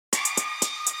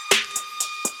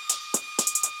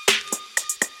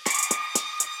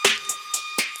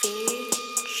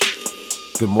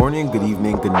Good morning, good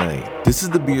evening, good night. This is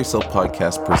the Be Yourself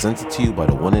podcast presented to you by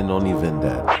the one and only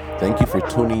Vendad. Thank you for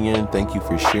tuning in, thank you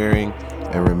for sharing,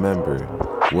 and remember,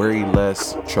 worry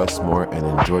less, trust more, and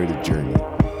enjoy the journey.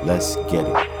 Let's get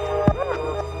it.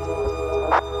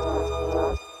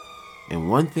 And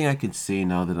one thing I can say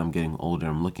now that I'm getting older,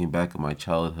 I'm looking back at my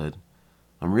childhood,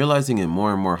 I'm realizing it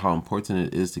more and more how important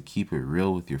it is to keep it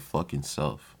real with your fucking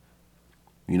self.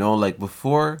 You know, like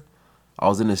before, I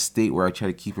was in a state where I try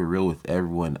to keep it real with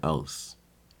everyone else.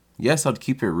 Yes, I'd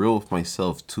keep it real with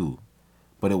myself too,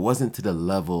 but it wasn't to the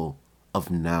level of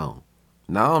now.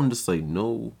 Now I'm just like,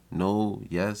 no,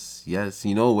 yes,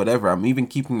 whatever. I'm even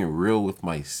keeping it real with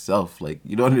myself. Like,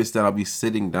 you don't understand. I'll be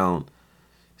sitting down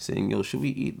saying, yo, should we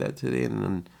eat that today? And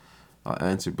then I'll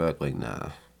answer back like, nah,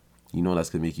 that's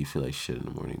going to make you feel like shit in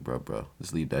the morning, bro.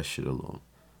 Just leave that shit alone.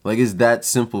 Like, it's that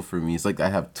simple for me. It's like I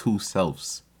have two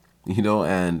selves,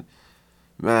 and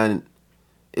man,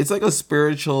 it's like a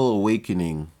spiritual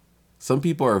awakening. Some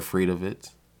people are afraid of it.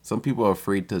 Some people are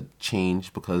afraid to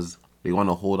change because they want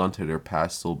to hold on to their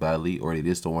past so badly, or they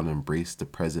just don't want to embrace the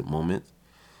present moment.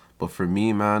 But for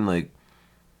me, man, like,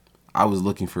 I was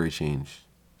looking for a change.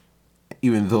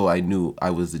 Even though I knew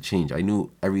I was the change. I knew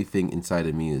everything inside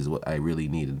of me is what I really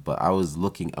needed. But I was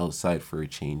looking outside for a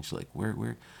change. Like,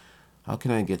 how can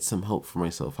I get some help for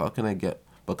myself? How can I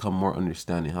become more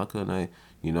understanding? How can I,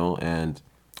 and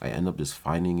I end up just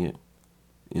finding it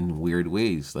in weird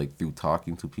ways, like through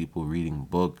talking to people, reading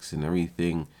books and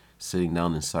everything, sitting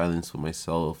down in silence with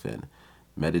myself and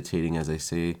meditating, as I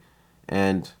say,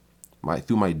 and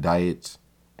through my diet.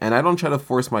 And I don't try to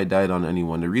force my diet on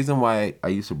anyone. The reason why I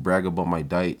used to brag about my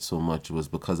diet so much was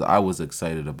because I was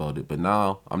excited about it. But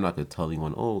now I'm not going to tell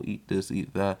anyone, oh, eat this,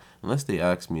 eat that. Unless they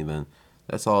ask me, then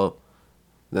that's all.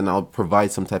 Then I'll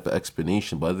provide some type of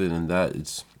explanation. But other than that,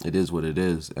 it is what it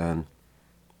is. And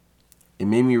it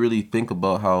made me really think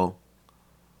about how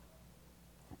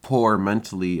poor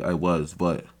mentally I was.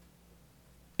 But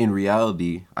in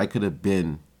reality, I could have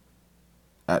been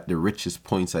at the richest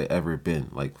points I ever been,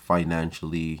 like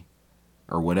financially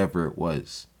or whatever it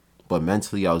was. But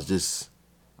mentally, I was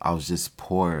just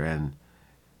poor, and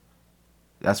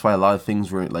that's why a lot of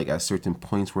things weren't, like, at certain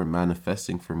points weren't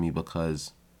manifesting for me,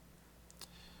 because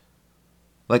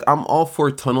like, I'm all for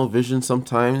tunnel vision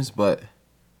sometimes, but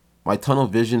my tunnel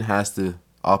vision has to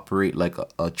operate like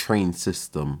a train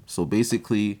system. So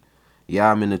basically,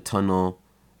 yeah, I'm in a tunnel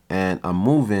and I'm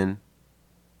moving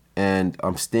and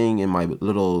I'm staying in my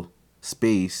little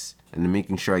space and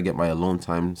making sure I get my alone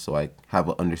time so I have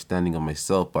an understanding of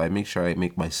myself, but I make sure I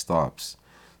make my stops.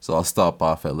 So I'll stop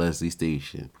off at Leslie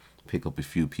Station, pick up a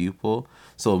few people.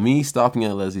 So me stopping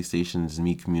at Leslie Station is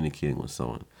me communicating with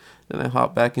someone. Then I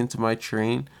hop back into my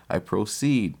train, I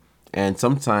proceed. And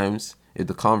sometimes, if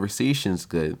the conversation's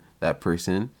good, that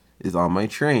person is on my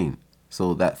train.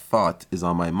 So that thought is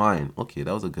on my mind. Okay,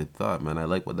 that was a good thought, man. I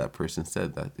like what that person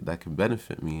said. That can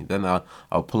benefit me. Then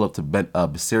I'll pull up to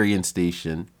Bessarion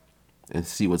Station and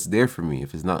see what's there for me.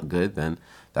 If it's not good, then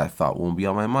that thought won't be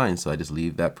on my mind. So I just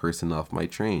leave that person off my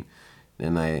train.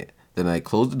 Then I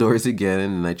close the doors again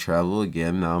and I travel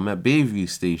again. Now I'm at Bayview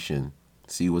Station.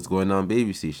 See what's going on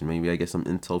Bayview Station. Maybe I get some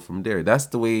intel from there. That's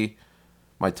the way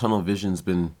my tunnel vision's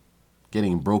been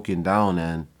getting broken down,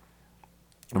 and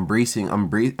I'm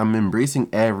embracing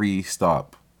every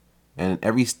stop. And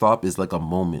every stop is like a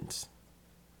moment.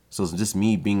 So it's just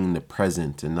me being in the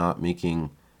present and not making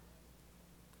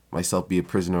myself be a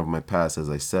prisoner of my past, as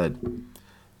I said.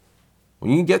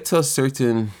 When you get to a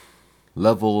certain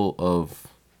level of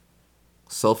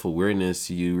self-awareness,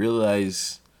 you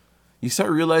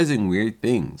start realizing weird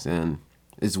things. And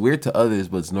it's weird to others,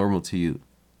 but it's normal to you.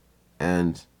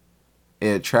 And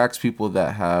it attracts people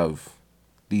that have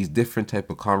these different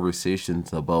type of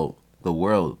conversations about the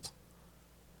world.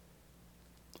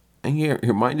 And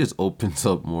your mind just opens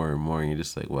up more and more, and you're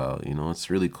just like, wow, it's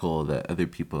really cool that other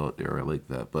people out there are like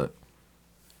that. But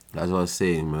as I was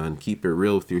saying, man, keep it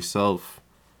real with yourself.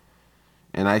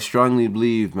 And I strongly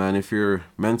believe, man, if you're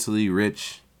mentally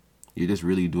rich, you're just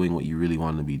really doing what you really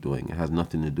want to be doing. It has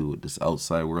nothing to do with this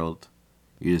outside world.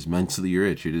 You're just mentally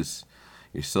rich.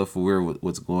 You're self-aware with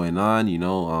what's going on.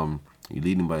 You're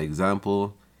leading by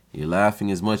example. You're laughing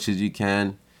as much as you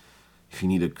can. If you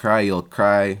need to cry, you'll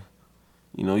cry.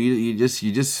 You're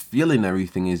just feeling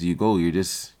everything as you go. You're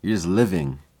just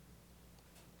living.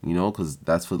 Because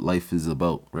that's what life is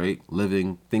about, right?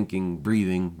 Living, thinking,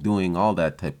 breathing, doing all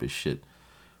that type of shit.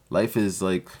 Life is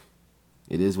like,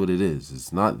 it is what it is.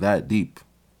 It's not that deep.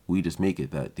 We just make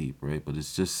it that deep, right? But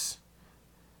it's just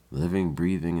living,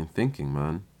 breathing, and thinking,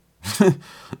 man.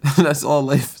 That's all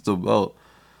life is about.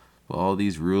 But all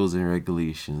these rules and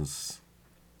regulations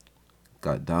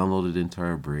got downloaded into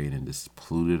our brain and just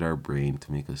polluted our brain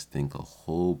to make us think a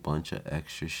whole bunch of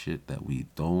extra shit that we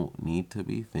don't need to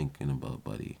be thinking about,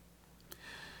 buddy.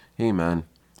 Hey, man,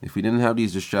 if we didn't have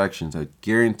these distractions, I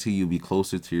guarantee you'd be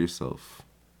closer to yourself.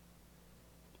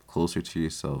 Closer to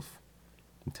yourself.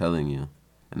 I'm telling you.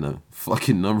 And the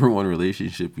fucking number one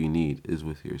relationship you need is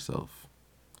with yourself.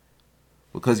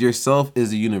 Because yourself is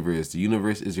the universe. The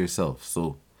universe is yourself.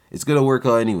 So it's going to work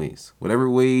out anyways. Whatever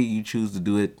way you choose to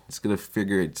do it, it's going to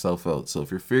figure itself out. So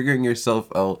if you're figuring yourself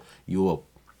out, you will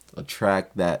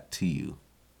attract that to you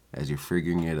as you're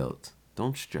figuring it out.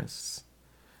 Don't stress.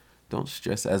 Don't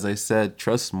stress. As I said,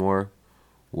 trust more,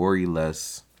 worry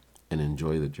less, and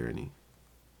enjoy the journey.